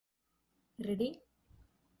Ready?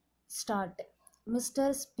 Start.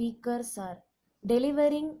 Mr. Speaker Sir,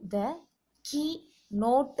 delivering the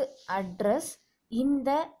keynote address in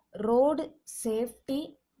the Road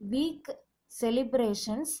Safety Week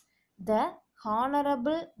celebrations, the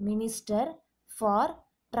Honorable Minister for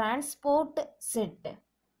Transport said,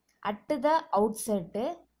 at the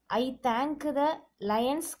outset, I thank the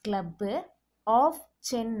Lions Club of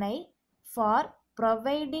Chennai for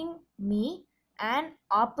providing me an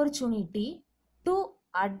opportunity to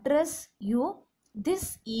address you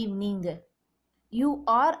this evening. You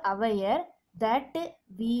are aware that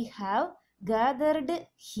we have gathered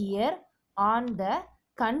here on the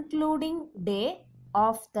concluding day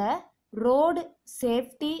of the Road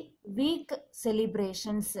Safety Week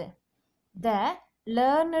celebrations. The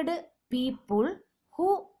learned people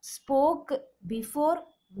who spoke before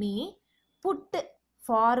me put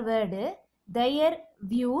forward their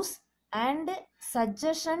views and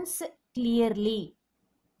suggestions clearly.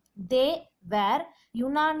 They were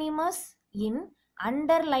unanimous in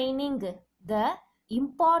underlining the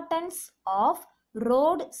importance of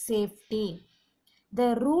road safety.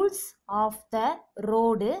 The rules of the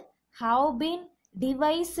road have been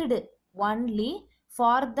devised only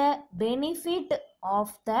for the benefit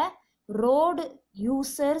of the road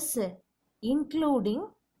users, including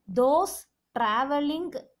those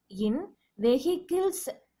traveling in vehicles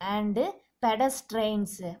and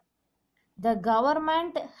pedestrians. The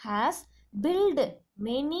government has built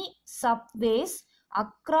many subways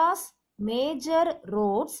across major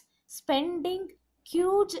roads, spending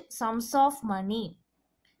huge sums of money.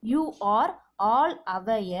 You are all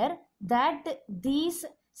aware that these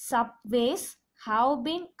subways have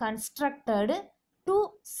been constructed to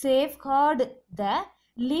safeguard the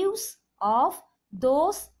lives of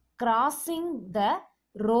those crossing the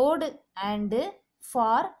road and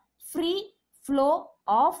for free flow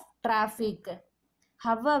of traffic.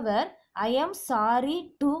 However, I am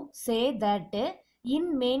sorry to say that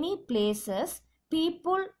in many places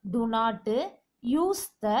people do not use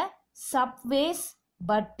the subways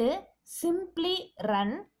but simply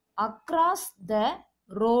run across the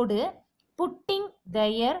road, putting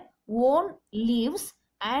their own lives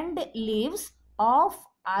and lives of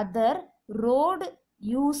other road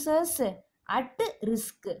users at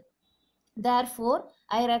risk. Therefore,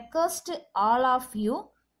 I request all of you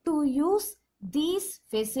to use these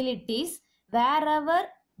facilities wherever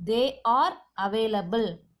they are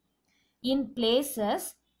available. In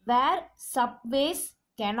places where subways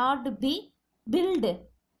cannot be built,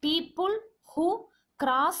 people who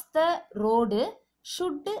cross the road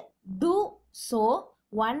should do so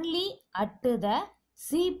only at the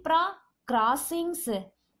zebra crossings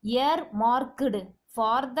earmarked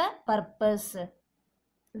for the purpose.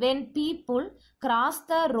 When people cross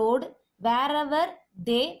the road wherever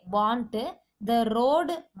they want, the road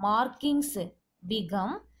markings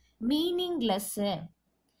become meaningless.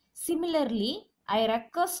 Similarly, I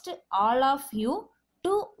request all of you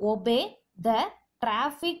to obey the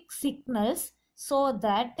traffic signals so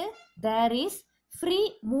that there is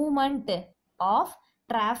free movement of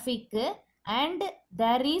traffic and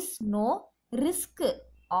there is no risk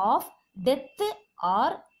of death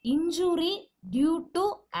or injury due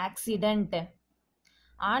to accident.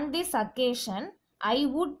 On this occasion, I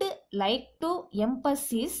would like to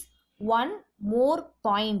emphasize one more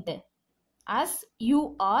point. As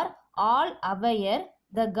you are all aware,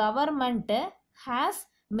 the government has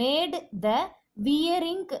made the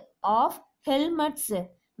wearing of helmets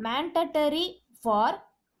mandatory for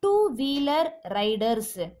two-wheeler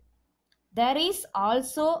riders. There is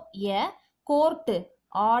also a court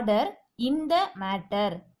order in the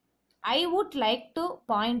matter. I would like to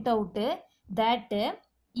point out that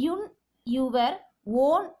in your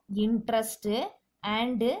own interest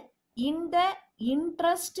and in the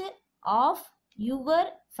interest of your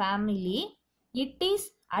family, it is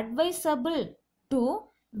advisable to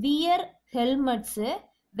wear helmets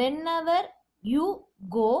whenever you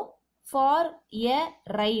go for a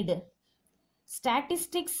ride.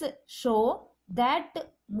 Statistics show that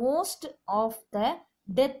most of the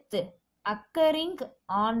death occurring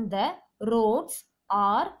on the roads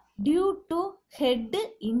are due to head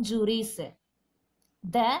injuries.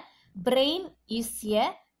 The brain is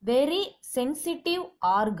a very sensitive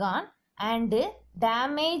organ and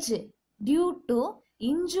damage due to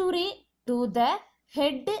injury to the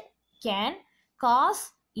head can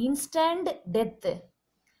cause instant death.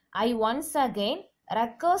 I once again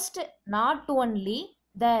request not only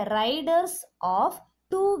the riders of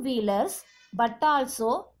two-wheelers but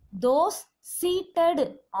also those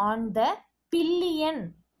seated on the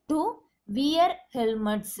pillion to wear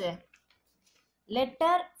helmets.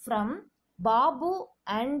 Letter from Babu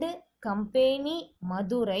and Company,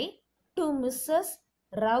 Madurai, to Mrs.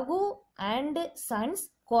 Raghu and Sons,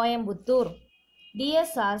 Coimbatore. Dear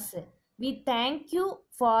Sirs, we thank you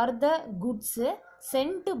for the goods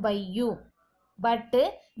sent by you, but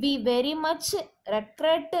we very much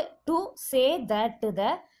regret to say that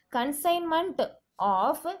the consignment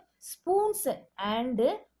of spoons and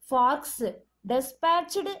forks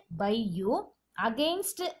dispatched by you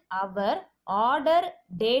against our order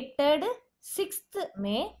dated 6th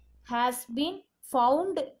May has been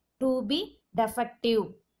found to be defective.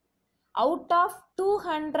 Out of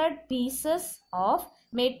 200 pieces of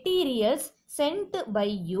materials sent by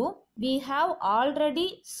you, we have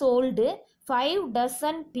already sold 5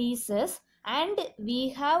 dozen pieces, and we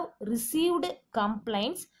have received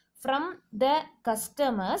complaints from the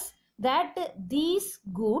customers that these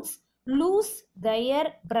goods lose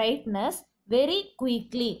their brightness very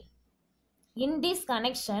quickly. In this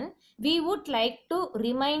connection, we would like to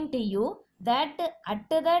remind you that at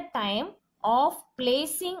the time of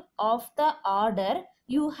placing of the order,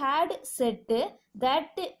 you had said that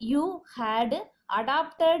you had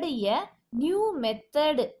adopted a new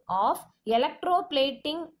method of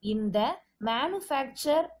electroplating in the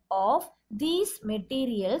manufacture of these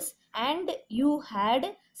materials, and you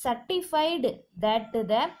had certified that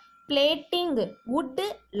the plating would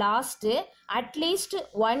last at least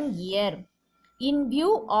 1 year. In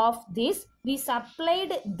view of this, we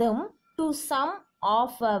supplied them to some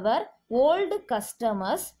of our old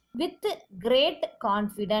customers with great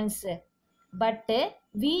confidence. But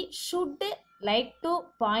we should like to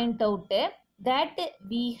point out that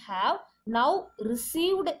we have now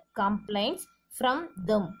received complaints from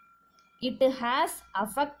them. It has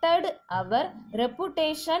affected our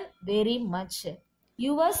reputation very much.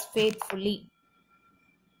 Yours faithfully.